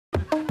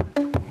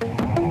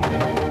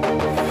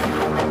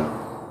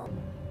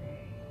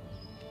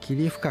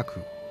霧深く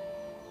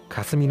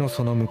霞の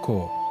その向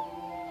こ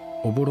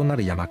う、おぼろな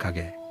る山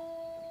影。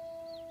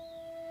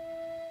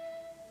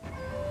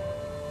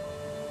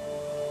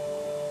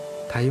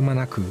たゆま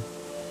なく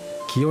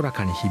清ら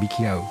かに響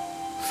き合う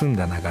澄ん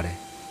だ流れ。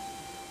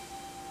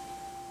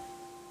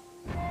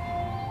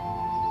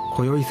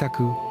今宵咲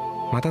く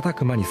瞬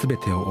く間に全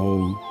てを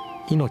覆う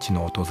命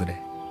の訪れ。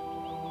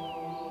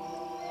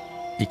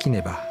生き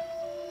ねば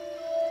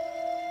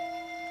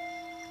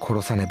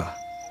殺さねば。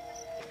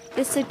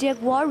 The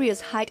Seediq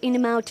warriors hide in the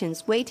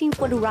mountains, waiting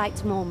for the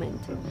right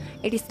moment.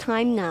 It is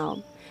time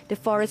now. The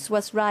forest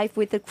was rife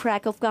with the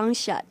crack of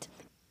gunshot.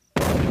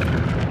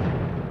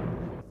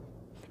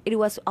 It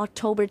was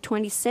October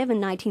 27,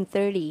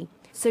 1930.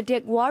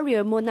 Seediq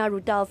warrior Mona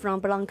Rudaw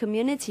from Paran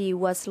community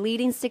was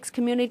leading 6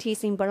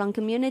 communities in Paran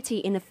community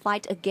in a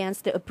fight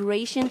against the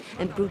oppression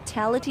and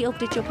brutality of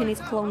the Japanese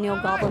colonial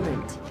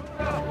government.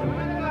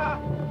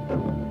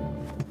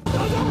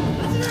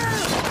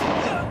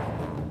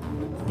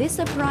 This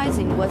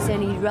uprising was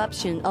an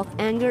eruption of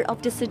anger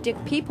of the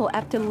Seediq people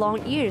after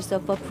long years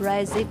of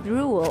oppressive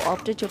rule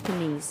of the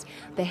Japanese.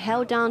 They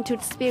held on to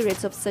the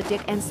spirits of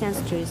Seediq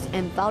ancestors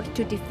and vowed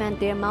to defend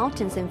their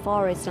mountains and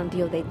forests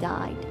until they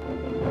died.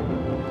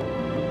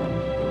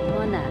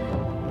 Mona,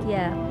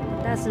 ya,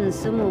 tasun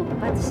sumu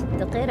patis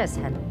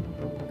tekeras hal.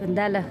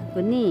 Kendala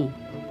kuni,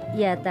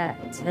 ya ta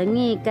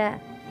cengi ka,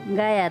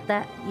 gaya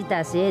ta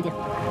ita Seediq.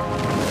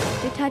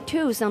 The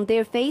tattoos on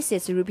their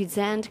faces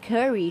represent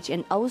courage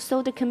and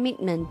also the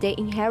commitment they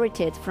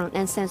inherited from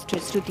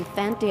ancestors to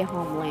defend their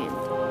homeland.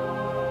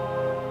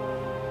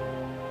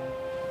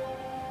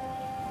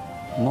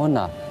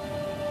 Mona,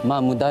 ma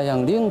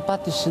mudayang ling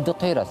pati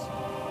sedekeras.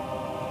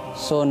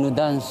 So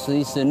nudan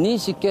suiseni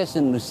si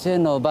kesen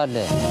nuseno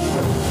bale.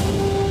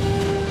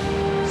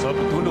 So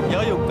betuluk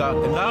yayuk ka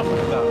kenam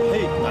ka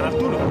hey tanah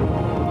tuluk.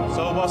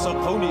 So waso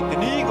kauni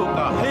kenigo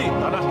ka hey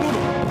tanah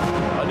tuluk.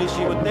 Ani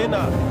si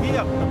utena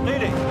iyak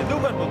nere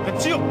edungan mo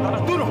kecil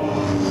tanah tuluk.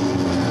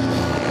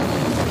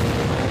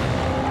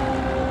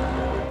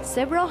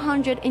 Several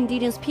hundred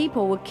indigenous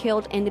people were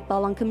killed in the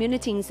Paran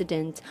community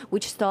incident,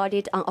 which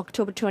started on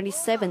October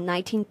 27,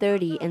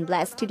 1930 and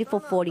lasted for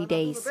 40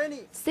 days.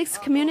 6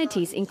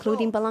 communities,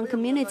 including Paran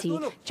community,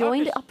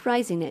 joined the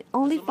uprising and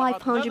only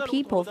 500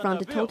 people from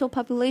the total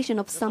population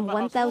of some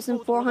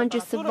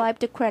 1,400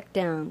 survived the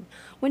crackdown.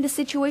 When the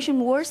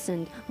situation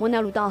worsened,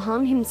 Mona Rudaw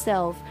hung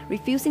himself,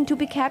 refusing to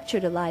be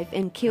captured alive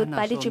and killed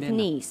by the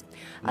Japanese.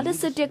 Other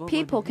Seediq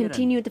people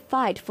continued the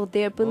fight for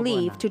their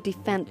belief to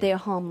defend their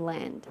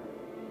homeland.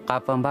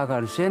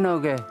 Kapambagan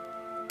senoge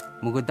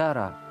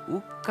mugudara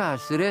uka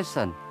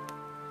seresan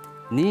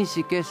ni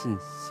si kesen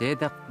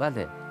Seediq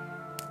Bale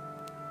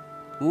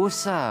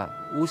usa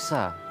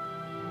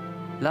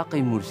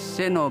laki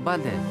murseno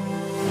Bale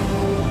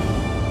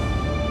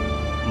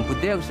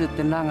mpudeg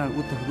setenangan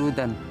utuh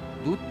rudan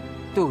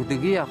dutuh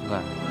degiak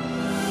ga.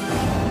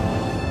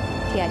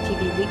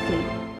 TITV Weekly.